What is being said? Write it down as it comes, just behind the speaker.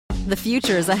The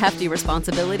future is a hefty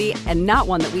responsibility and not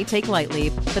one that we take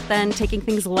lightly, but then taking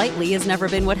things lightly has never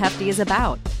been what Hefty is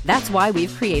about. That's why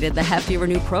we've created the Hefty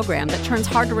Renew program that turns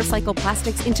hard-to-recycle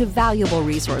plastics into valuable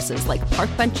resources like park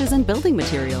benches and building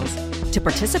materials. To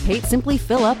participate, simply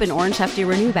fill up an orange Hefty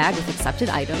Renew bag with accepted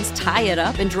items, tie it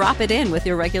up, and drop it in with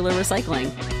your regular recycling.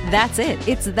 That's it.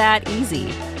 It's that easy.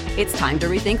 It's time to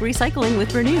rethink recycling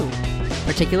with Renew.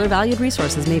 Particular valued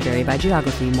resources may vary by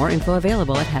geography. More info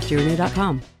available at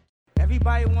heftyrenew.com.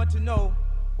 Everybody wants to know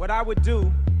what I would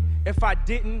do if I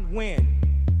didn't win.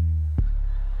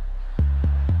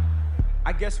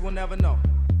 I guess we'll never know.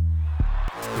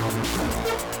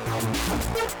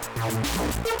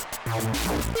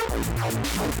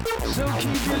 So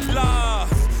keep it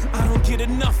love, I don't get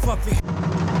enough of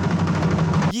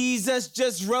it. Jesus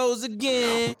just rose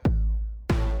again.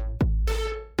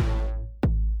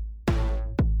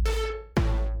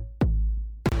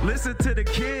 Listen to the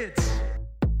kids.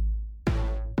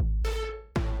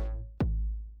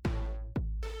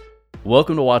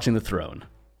 Welcome to Watching the Throne,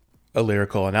 a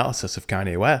lyrical analysis of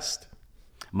Kanye West.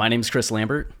 My name is Chris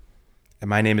Lambert. And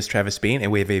my name is Travis Bean,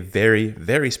 and we have a very,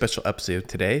 very special episode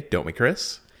today, don't we,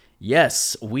 Chris?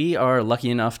 Yes, we are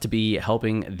lucky enough to be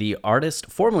helping the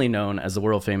artist formerly known as the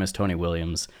world-famous Tony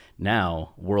Williams,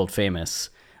 now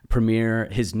world-famous, premiere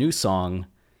his new song,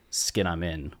 Skin I'm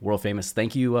In. World-famous,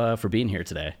 thank you for being here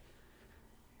today.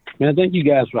 Man, thank you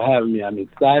guys for having me. I'm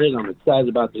excited. I'm excited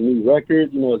about the new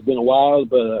record. You know, it's been a while,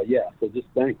 but so just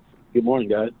thanks. Good morning,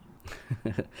 guys.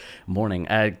 Morning.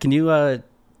 Can you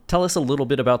tell us a little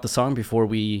bit about the song before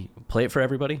we play it for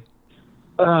everybody?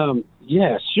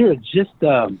 Yeah, sure. Just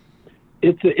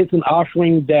it's an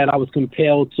offering that I was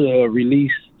compelled to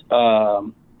release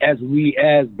as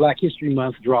Black History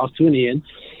Month draws to an end.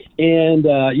 And,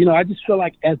 I just feel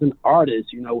like as an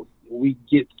artist, we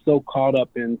get so caught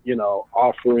up in,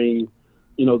 offering,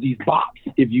 these bops,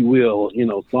 if you will,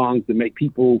 songs that make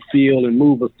people feel and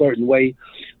move a certain way.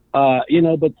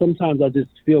 But sometimes I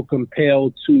just feel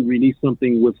compelled to release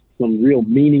something with some real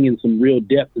meaning and some real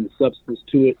depth and substance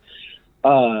to it.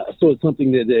 So it's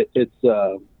something that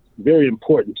it's very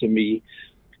important to me,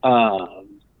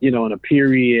 in a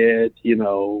period,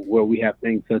 where we have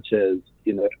things such as,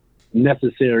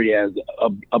 necessary as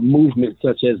a movement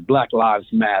such as Black Lives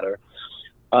Matter.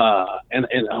 And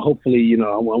hopefully,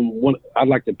 I'd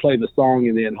like to play the song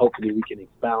and then hopefully we can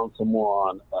expound some more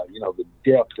on, the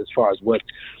depth as far as what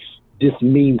this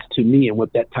means to me and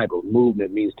what that type of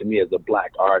movement means to me as a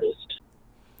Black artist.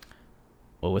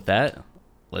 Well, with that,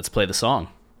 let's play the song.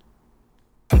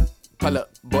 Pull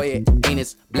up, boy, it ain't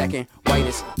as black and white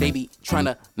as they be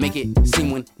tryna make it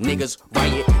seem when niggas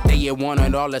riot. They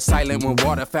wanted all asylum when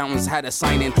water fountains had a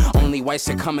sign in. Only whites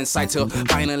should come inside till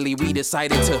finally we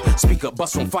decided to speak up,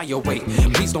 bust on fire, wait.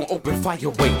 Please don't open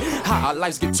fire, wait. How our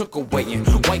lives get took away and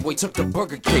white boy took the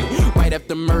Burger King. Right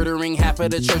after murdering half of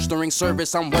the church during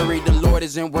service, I'm worried the Lord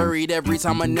isn't worried. Every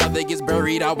time another gets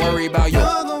buried, I worry about you.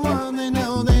 You're the one they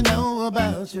know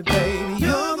about you, baby.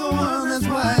 You're the one, that's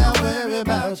why I worry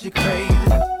about you, crazy.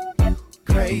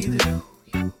 Crazy,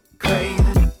 crazy.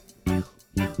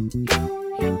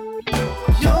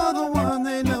 You're the one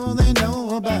they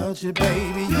know about you,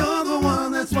 baby. You're the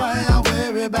one, that's why I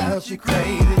worry about you,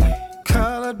 crazy.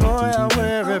 Colored boy, I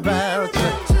worry about you.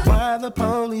 Why the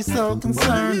police so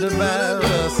concerned about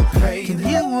us? Can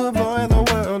you avoid the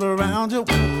world around you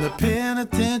when the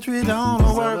penitentiary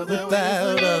don't work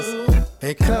without us?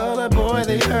 Hey, colored boy,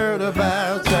 they heard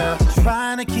about you.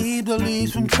 Trying to keep the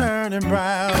leaves from turning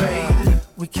brown.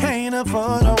 We can't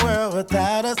afford a world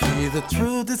without us. See, the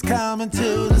truth is coming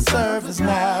to the surface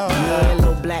now. Yeah,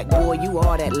 little black boy, you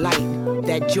are that light,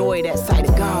 that joy, that sight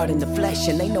of God in the flesh,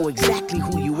 and they know exactly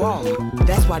who you are.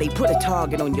 That's why they put a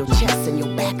target on your chest and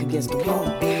your back against the wall.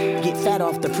 Get fat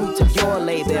off the fruits of your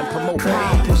labor and promote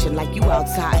pride, pushing like you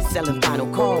outside selling final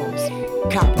calls.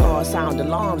 Cop cars sound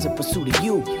alarms in pursuit of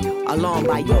you. Alarmed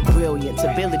by your brilliance,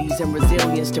 abilities, and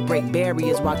resilience to break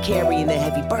barriers while carrying the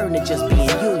heavy burden of just being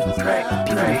you. Beautiful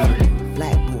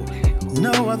black boy.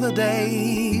 No other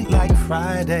day like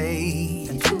Friday.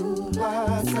 In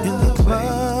the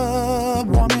club,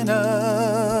 warming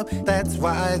up. That's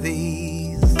why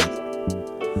these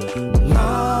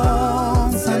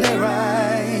long Sunday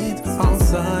rides on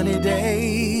sunny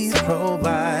days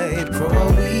provide for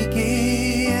a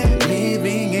weekend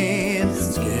living in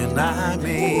skin I'm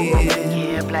in.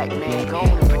 Yeah, black man, go on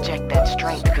and project that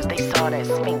strength, cause they saw that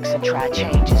Sphinx and tried to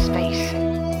change his face.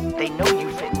 They know you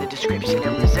fit in the description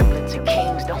and resemblance of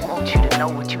kings. Don't want you to know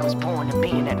what you was born to be,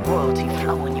 and that royalty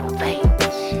flow in your veins.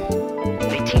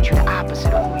 They teach you the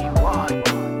opposite of who you are,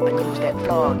 but use that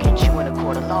flaw against you in a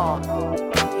court of law.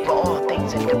 For all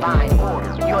things in divine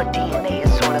order, you're Your DNA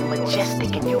is sort of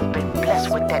majestic, and you've been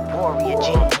blessed with that warrior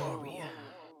gene.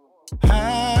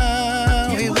 How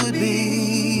it would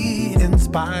be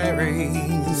inspiring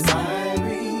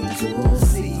to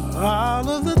see all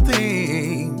of the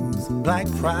things Black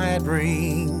pride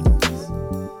brings.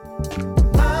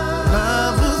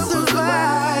 Love will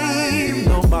survive.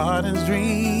 No Martin's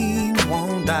dreams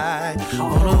won't die.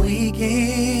 On a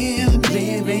weekend,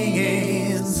 living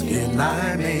in Skin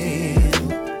Lineman.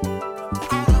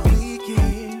 On a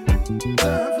weekend,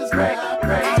 surface Great.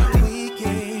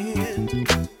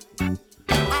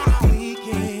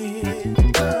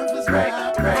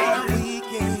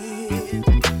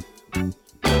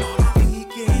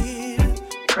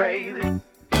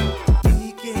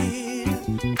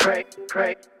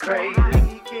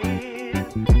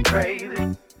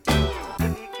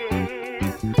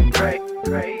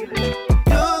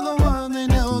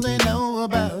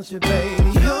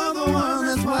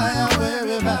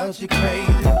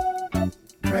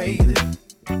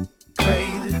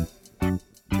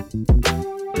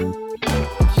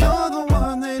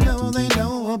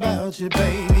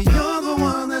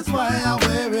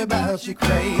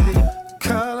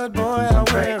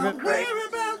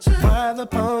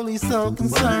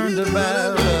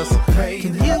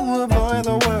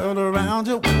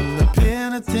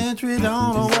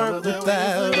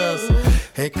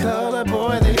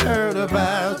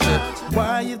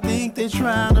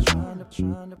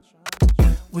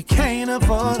 We can't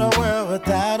afford a world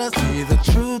without us. See, the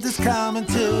truth is coming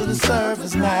to the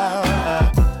surface now.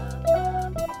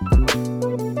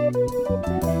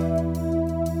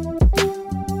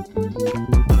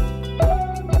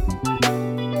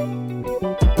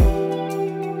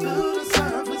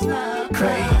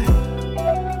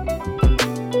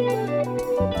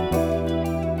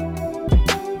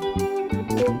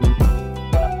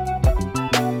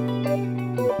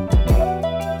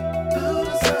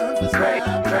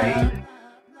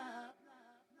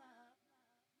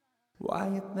 Why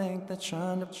you think they're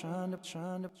trying to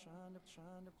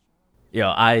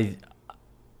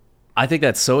I think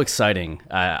that's so exciting.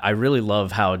 I really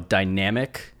love how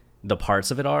dynamic the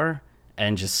parts of it are,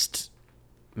 and just,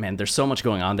 man, there's so much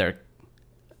going on there.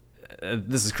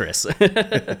 This is Chris.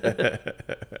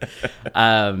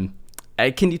 Can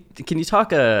you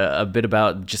talk a bit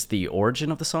about just the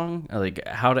origin of the song? Like,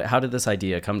 how did this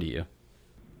idea come to you?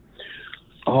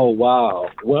 Oh, wow.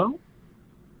 Well,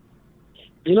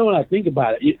 you know, when I think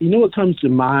about it, you know what comes to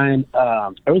mind?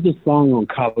 There was a song on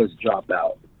College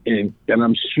Dropout, and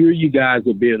I'm sure you guys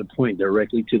will be able to point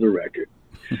directly to the record.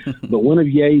 But one of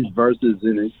Ye's verses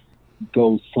in it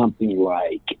goes something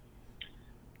like,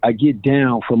 I get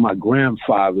down from my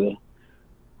grandfather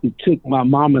who took my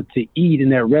mama to eat in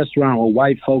that restaurant where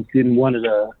white folks didn't want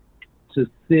her to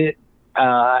sit.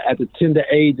 At the tender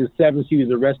age of 7, she was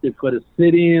arrested for the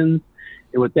sit-ins.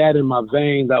 And with that in my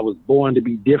veins, I was born to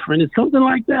be different. It's something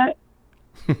like that.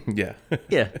 Yeah.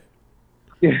 Yeah.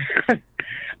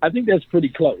 I think that's pretty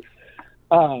close.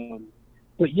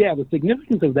 But yeah, the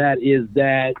significance of that is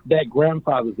that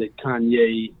grandfather that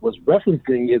Kanye was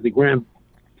referencing is a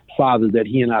grandfather that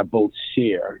he and I both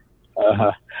share.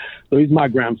 So he's my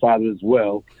grandfather as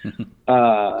well. So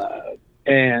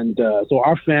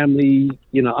our family,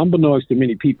 you know, unbeknownst to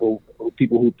many people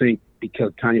who think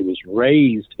because Kanye was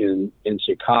raised in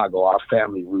Chicago, our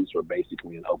family roots were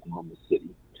basically in Oklahoma City.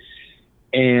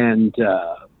 And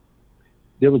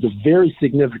there was a very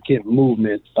significant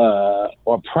movement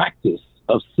or practice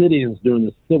of sit-ins during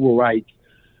the civil rights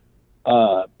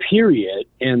period.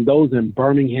 And those in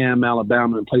Birmingham,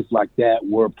 Alabama, and places like that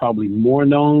were probably more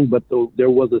known, but there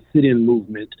was a sit-in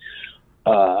movement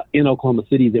in Oklahoma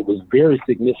City that was very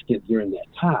significant during that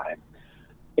time.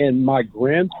 And my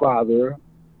grandfather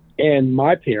and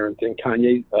my parents and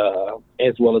Kanye,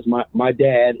 as well as my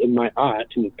dad and my aunt,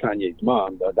 who was Kanye's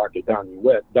mom, Dr.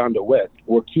 Donda West,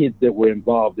 were kids that were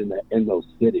involved in those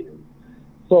sit-ins.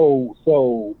 So,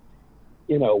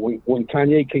 you know, when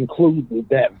Kanye concludes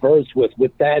that verse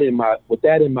with that in my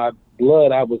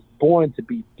blood, I was born to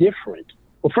be different.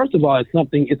 Well, first of all,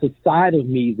 it's a side of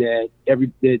me that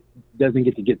doesn't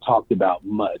get to get talked about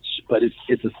much, but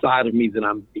it's a side of me that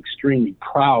I'm extremely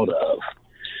proud of.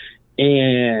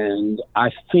 And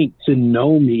I think to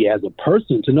know me as a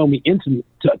person, to know me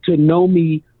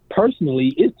personally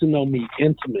is to know me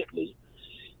intimately.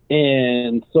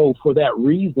 And so for that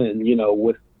reason, you know,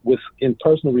 with in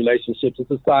personal relationships, it's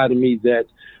a side of me that,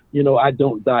 you know, I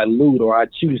don't dilute or I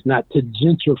choose not to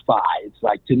gentrify. It's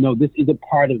like to know this is a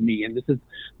part of me and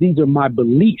these are my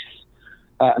beliefs.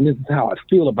 And this is how I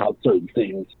feel about certain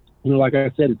things. You know, like I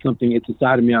said, it's a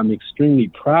side of me I'm extremely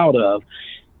proud of.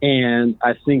 And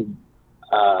I think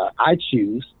I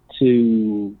choose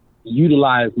to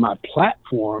utilize my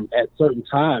platform at certain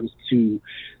times to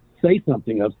say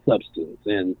something of substance.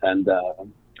 And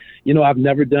I've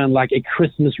never done like a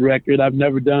Christmas record. I've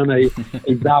never done a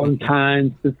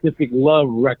Valentine's specific love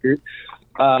record.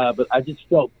 But I just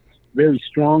felt very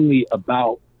strongly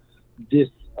about this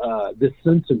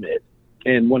sentiment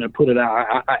and want to put it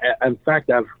out. In fact,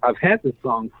 I've had this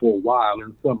song for a while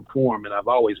in some form, and I've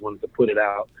always wanted to put it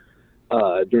out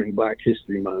during Black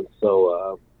History Month.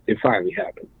 So it finally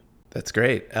happened. That's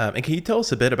great. And can you tell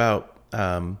us a bit about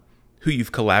who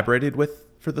you've collaborated with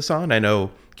for the song? I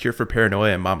know Cure for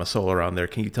Paranoia and Mama Soul are on there.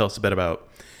 Can you tell us a bit about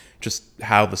just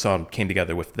how the song came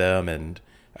together with them and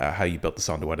how you built the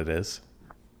song to what it is?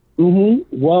 Mm-hmm.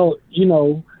 Well,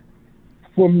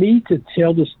 for me to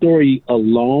tell the story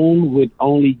alone would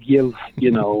only give,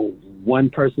 one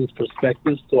person's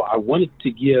perspective. So I wanted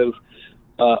to give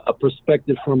a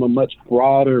perspective from a much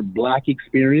broader Black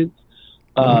experience.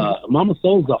 Mama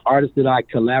Soul is the artist that I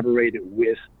collaborated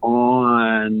with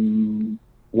on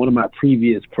one of my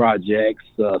previous projects,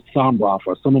 Sombroff,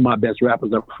 or Some of My Best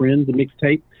Rappers Are Friends, the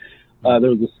mixtape.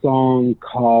 There was a song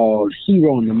called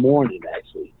Hero in the Morning,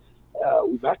 actually.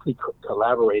 We've actually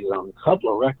collaborated on a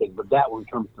couple of records, but that one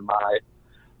comes to mind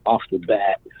off the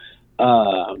bat.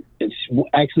 It's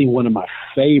actually one of my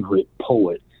favorite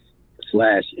poets /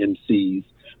 MCs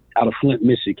out of Flint,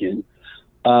 Michigan.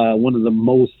 One of the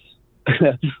most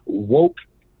woke,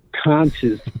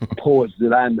 conscious poets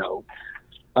that I know.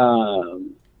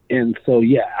 And so,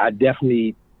 I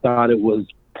definitely thought it was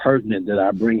pertinent that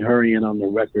I bring her in on the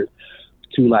record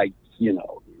to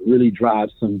really drive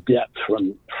some depth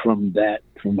from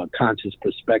a conscious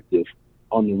perspective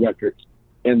on the record.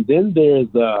 And then there's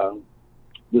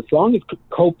the song is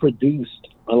co-produced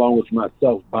along with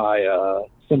myself by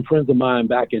some friends of mine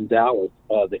back in Dallas,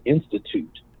 the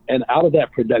Institute. And out of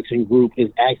that production group is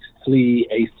actually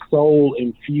a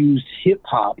soul-infused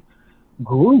hip-hop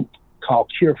group called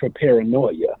Cure for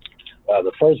Paranoia.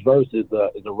 The first verse is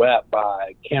a rap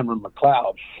by Cameron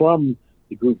McLeod from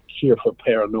the group Cure for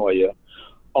Paranoia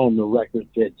on the record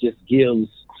that just gives,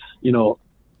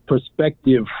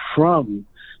 perspective from,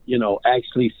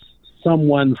 actually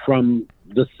someone from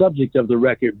the subject of the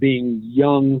record being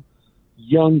young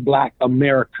Black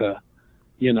America,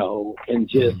 and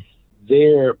just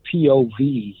their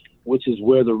POV, which is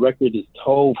where the record is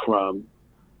told from,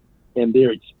 and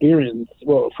their experience.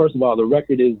 Well, first of all, the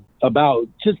record is about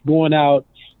just going out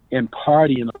and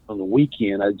partying on the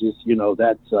weekend. I just,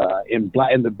 that's in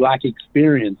the Black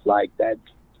experience, like that's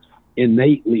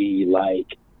innately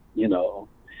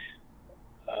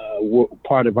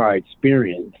part of our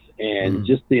experience, and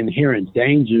just the inherent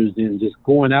dangers in just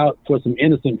going out for some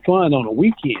innocent fun on a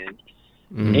weekend.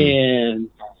 And,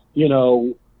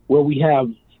 where we have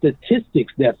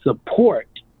statistics that support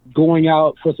going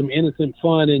out for some innocent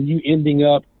fun and you ending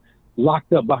up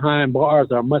locked up behind bars,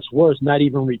 or much worse, not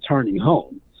even returning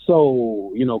home.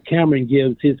 So, Cameron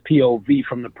gives his POV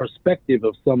from the perspective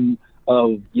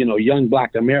of young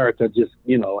Black America just,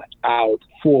 out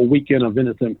for a weekend of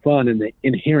innocent fun and the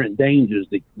inherent dangers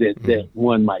that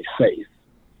one might face.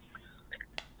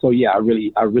 So, I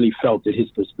really felt that his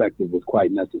perspective was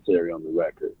quite necessary on the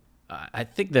record. I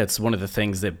think that's one of the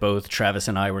things that both Travis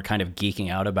and I were kind of geeking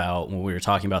out about when we were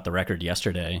talking about the record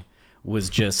yesterday, was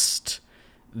just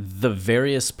the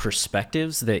various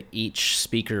perspectives that each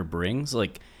speaker brings.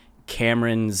 Like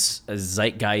Cameron's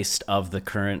zeitgeist of the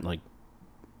current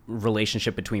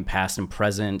relationship between past and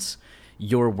present,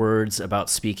 your words about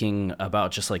speaking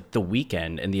about just the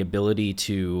weekend and the ability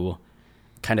to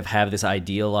kind of have this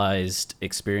idealized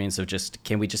experience of just,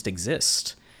 can we just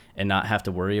exist and not have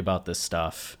to worry about this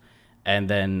stuff? And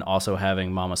then also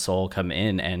having Mama Soul come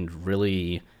in and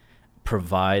really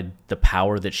provide the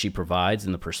power that she provides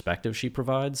and the perspective she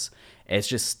provides. It's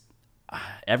just,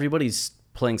 everybody's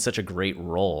playing such a great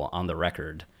role on the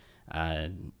record.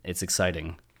 It's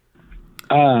exciting.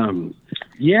 I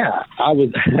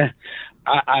was,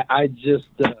 I just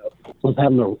was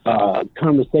having a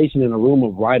conversation in a room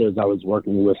of writers I was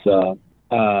working with. We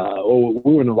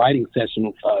were in a writing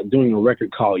session doing a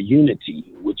record called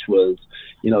Unity, which was,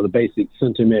 the basic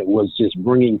sentiment was just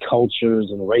bringing cultures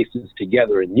and races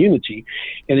together in unity.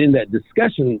 And in that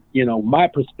discussion, my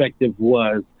perspective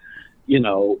was,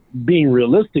 being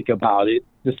realistic about it.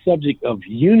 The subject of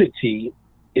unity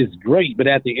is great, but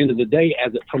at the end of the day,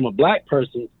 from a Black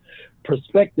person's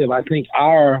perspective, I think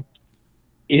our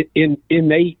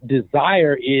innate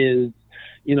desire is,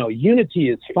 unity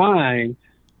is fine,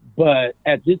 but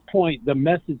at this point, the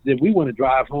message that we want to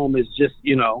drive home is just,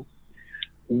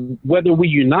 whether we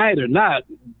unite or not,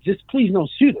 just please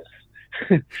don't shoot us.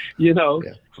 you know.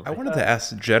 Yeah. I wanted to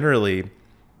ask generally,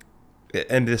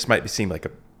 and this might seem like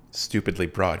a stupidly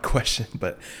broad question,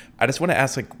 but I just want to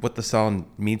ask like what the song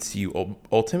means to you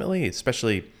ultimately,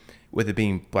 especially with it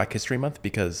being Black History Month,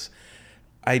 because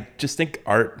I just think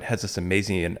art has this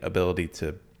amazing ability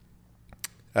to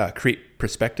create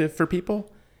perspective for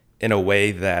people in a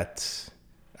way that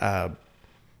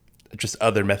just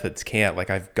other methods can't. Like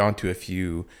I've gone to a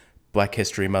few Black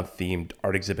History Month themed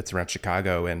art exhibits around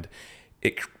Chicago, and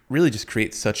it really just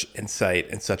creates such insight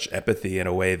and such empathy in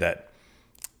a way that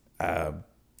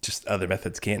just other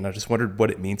methods can't. And I just wondered what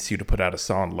it means to you to put out a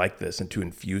song like this and to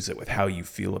infuse it with how you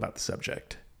feel about the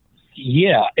subject.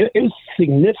 Yeah, it was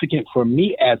significant for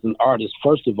me as an artist.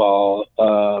 First of all,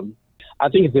 I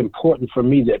think it's important for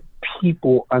me that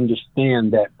people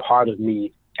understand that part of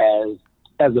me as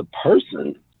a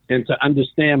person, and to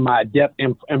understand my depth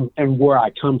and where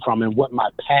I come from and what my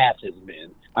path has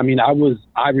been. I mean, I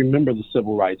remember the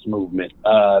civil rights movement.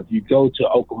 If you go to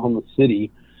Oklahoma City,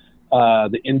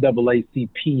 the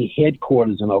NAACP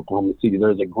headquarters in Oklahoma City,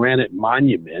 there's a granite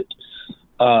monument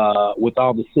with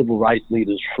all the civil rights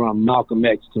leaders from Malcolm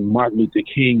X to Martin Luther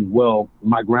King. Well,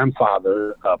 my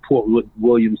grandfather, Portwood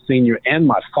Williams Sr., and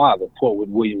my father, Portwood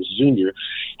Williams Jr.,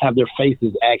 have their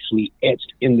faces actually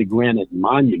etched in the granite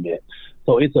monument.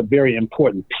 So it's a very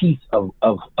important piece of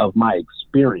my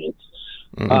experience.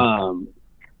 Mm-hmm.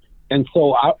 And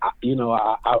so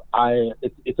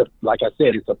it's like I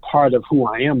said, it's a part of who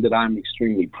I am that I'm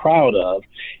extremely proud of.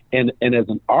 And as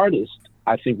an artist,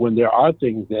 I think when there are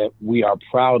things that we are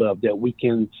proud of that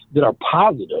are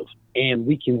positive and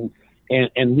we can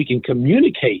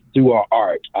communicate through our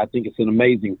art, I think it's an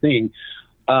amazing thing.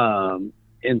 And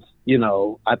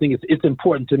I think it's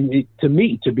important to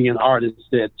me to be an artist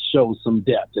that shows some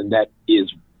depth, and that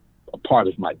is a part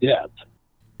of my depth.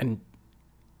 And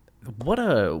what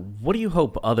do you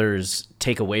hope others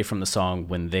take away from the song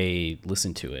when they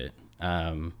listen to it?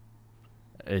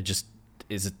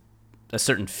 Is it a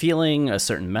certain feeling, a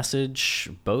certain message,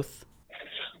 both?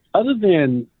 Other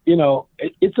than,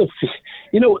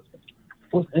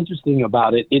 what's interesting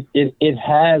about it, it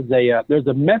has there's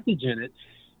a message in it,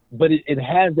 but it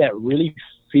has that really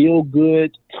feel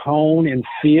good tone and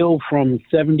feel from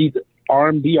 70s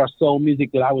R&B or soul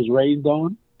music that I was raised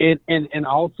on. And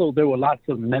also there were lots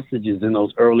of messages in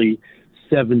those early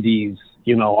 70s,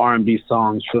 R&B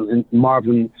songs from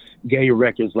Marvin Gaye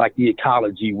records like The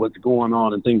Ecology, What's Going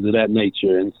On, and things of that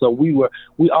nature. And so we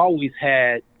always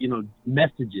had,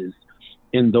 messages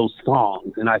in those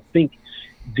songs. And I think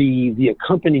the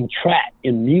accompanying track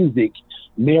in music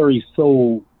marries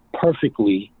so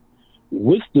perfectly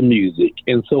with the music.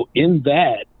 And so in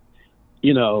that,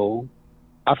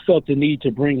 I felt the need to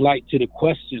bring light to the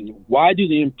question, why do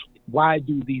these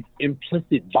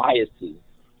implicit biases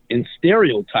and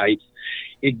stereotypes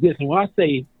exist? And when I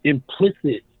say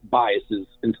implicit biases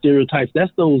and stereotypes,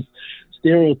 that's those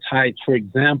stereotypes, for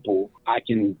example, I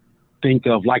can think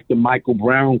of like the Michael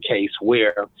Brown case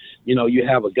where, you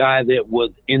have a guy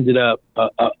that ended up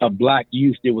a black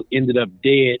youth that ended up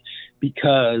dead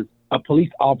because a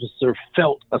police officer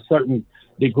felt a certain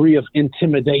degree of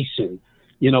intimidation,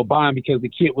 by him because the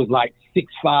kid was like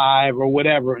 6'5" or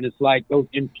whatever. And it's like those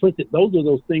are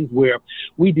those things where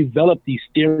we develop these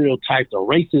stereotypes of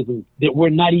racism that we're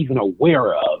not even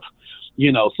aware of,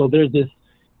 so there's this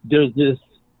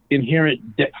inherent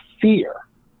fear,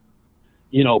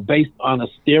 based on a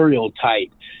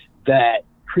stereotype that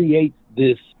creates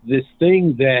this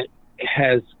thing that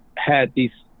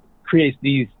creates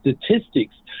these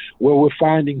statistics where we're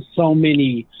finding so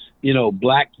many,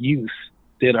 black youth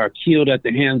that are killed at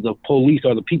the hands of police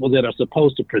or the people that are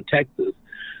supposed to protect us,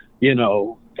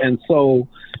 And so,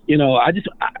 I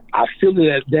feel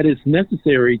that it's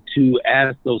necessary to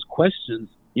ask those questions.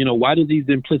 Why do these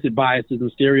implicit biases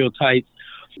and stereotypes,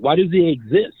 why do they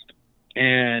exist?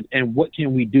 And what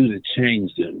can we do to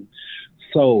change them?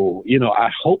 So,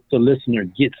 I hope the listener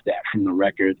gets that from the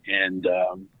record. And,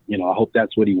 I hope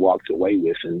that's what he walks away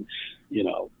with. And,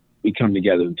 we come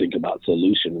together and think about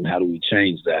solution and how do we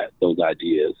change those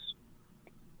ideas.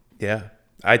 Yeah,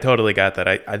 I totally got that.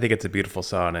 I think it's a beautiful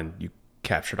song, and you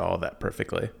captured all of that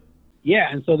perfectly. Yeah,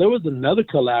 and so there was another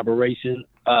collaboration.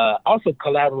 Also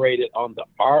collaborated on the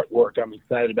artwork. I'm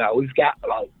excited about. We've got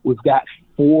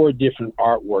 4 different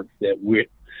artworks that we're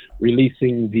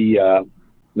releasing the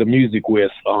music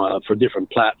with for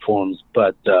different platforms.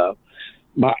 But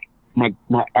my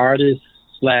artist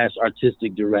 /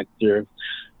 artistic director,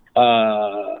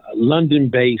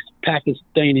 London-based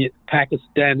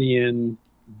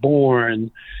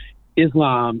Pakistani-born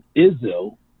Islam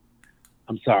Izzo.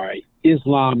 I'm sorry,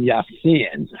 Islam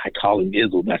Yasin. I call him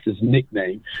Izzle. That's his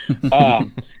nickname.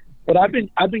 But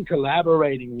I've been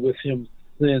collaborating with him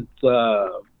since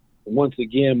once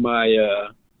again my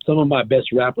Some of My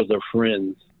Best Rappers Are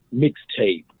Friends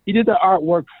mixtape. He did the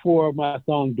artwork for my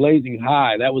song Blazing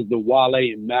High. That was the Wale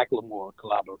and Macklemore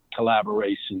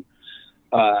collaboration.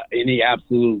 And he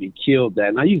absolutely killed that.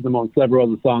 And I used him on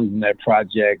several other songs in that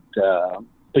project.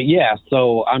 But yeah,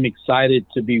 so I'm excited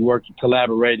to be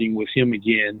collaborating with him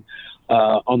again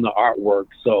on the artwork.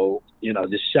 So, you know,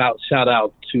 just shout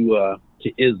out to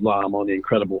Islam on the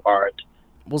incredible art.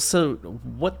 Well, so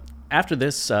after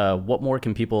this, what more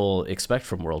can people expect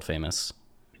from World Famous?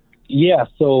 Yeah,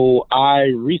 so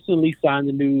I recently signed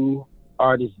a new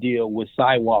artist deal with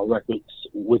Sidewalk Records,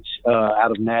 which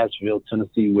out of Nashville,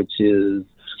 Tennessee, which is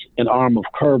an arm of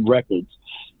Curb Records.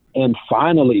 And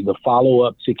finally, the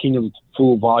follow-up to King of the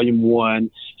Fool Volume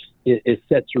 1 is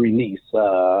set to release.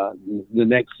 The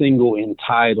next single,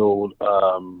 entitled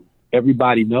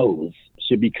Everybody Knows,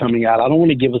 should be coming out. I don't want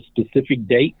to give a specific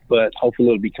date, but hopefully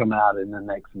it'll be coming out in the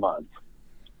next month,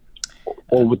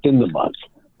 or within the month,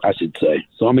 I should say.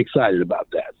 So I'm excited about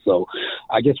that. So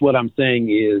I guess what I'm saying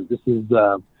is this is,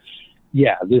 I'm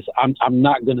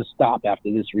not going to stop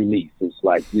after this release. It's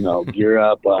like, you know, gear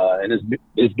up, and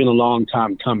it's been a long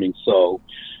time coming. So,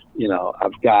 you know,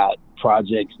 I've got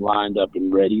projects lined up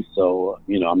and ready. So,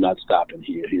 you know, I'm not stopping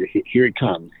here. Here it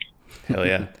comes. Hell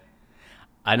yeah.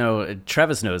 I know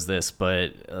Travis knows this,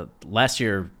 but last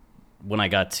year when I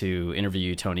got to interview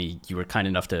you, Tony, you were kind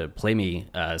enough to play me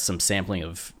some sampling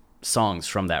of songs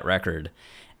from that record.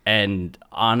 And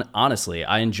honestly,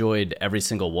 I enjoyed every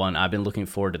single one. I've been looking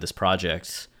forward to this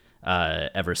project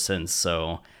ever since.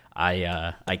 So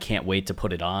I can't wait to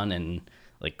put it on and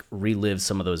like relive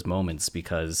some of those moments,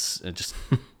 because it just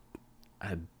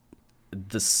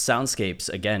the soundscapes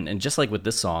again, and just like with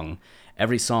this song,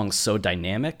 every song's so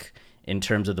dynamic in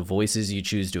terms of the voices you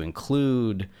choose to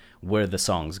include, where the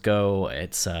songs go.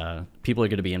 It's people are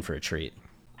going to be in for a treat.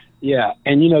 Yeah,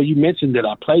 and you know, you mentioned that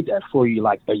I played that for you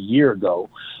like a year ago.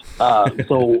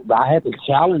 So I had the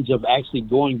challenge of actually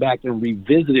going back and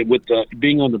revisit it with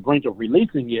being on the brink of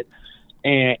releasing it,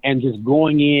 and just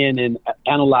going in and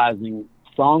analyzing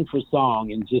song for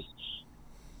song and just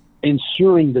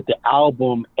ensuring that the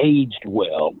album aged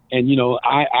well. And you know,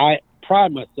 I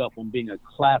pride myself on being a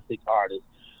classic artist.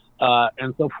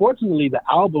 And so fortunately the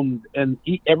album and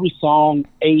every song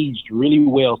aged really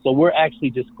well. So we're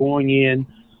actually just going in,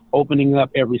 opening up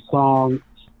every song,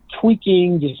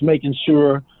 tweaking, just making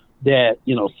sure that,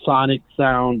 you know, sonic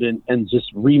sound and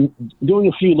just doing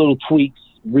a few little tweaks,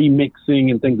 remixing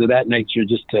and things of that nature,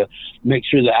 just to make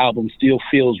sure the album still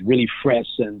feels really fresh.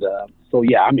 And so,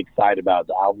 yeah, I'm excited about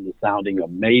the album. It's sounding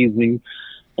amazing.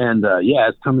 And yeah,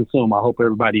 it's coming soon. I hope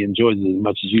everybody enjoys it as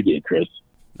much as you did, Chris.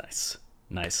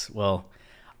 Nice. Well,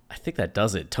 I think that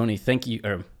does it. Tony, thank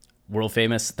you. World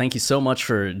Famous, thank you so much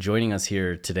for joining us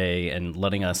here today and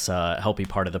letting us help be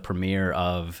part of the premiere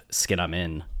of Skin I'm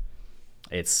In.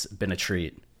 It's been a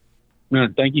treat.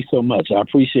 Man, thank you so much. I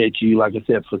appreciate you, like I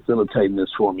said, facilitating this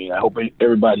for me. I hope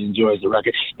everybody enjoys the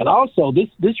record. And also,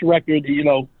 this record, you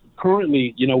know,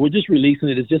 currently, you know, we're just releasing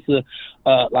it. It's just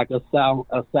like a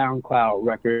SoundCloud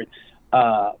record.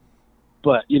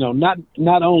 But, you know, not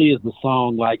only is the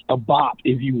song like a bop,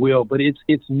 if you will, but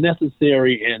it's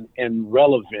necessary and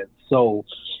relevant. So,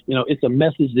 you know, it's a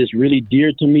message that's really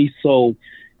dear to me. So,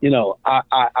 you know,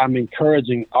 I'm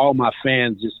encouraging all my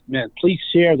fans, just, man, please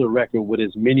share the record with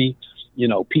as many, you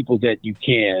know, people that you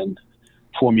can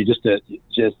for me, just to,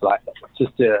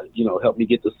 you know, help me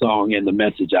get the song and the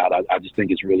message out. I just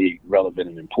think it's really relevant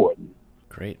and important.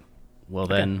 Great. Well,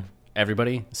 then,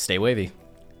 everybody, stay wavy.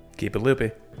 Keep it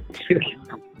loopy.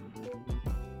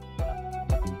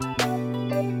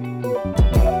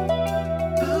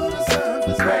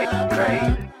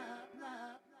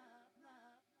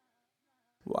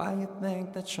 Why you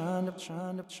think they're trying to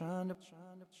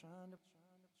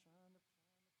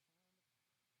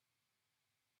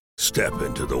Step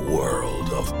into the world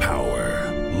of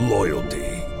power, loyalty,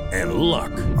 and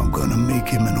luck. I'm gonna make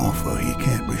him an offer he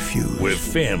can't refuse. With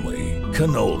family,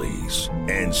 cannolis,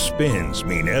 and spins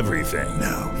mean everything.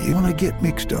 Now, you wanna get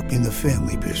mixed up in the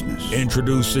family business.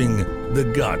 Introducing The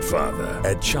Godfather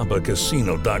at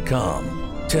ChumbaCasino.com.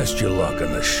 Test your luck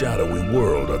in the shadowy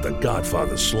world of The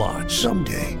Godfather slot.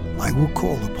 Someday, I will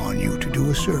call upon you to do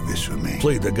a service for me.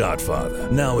 Play The Godfather,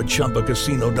 now at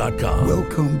ChumbaCasino.com.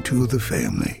 Welcome to the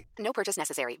family. No purchase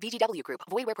necessary. VGW Group.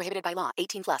 Void where prohibited by law.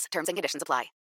 18+. Terms and conditions apply.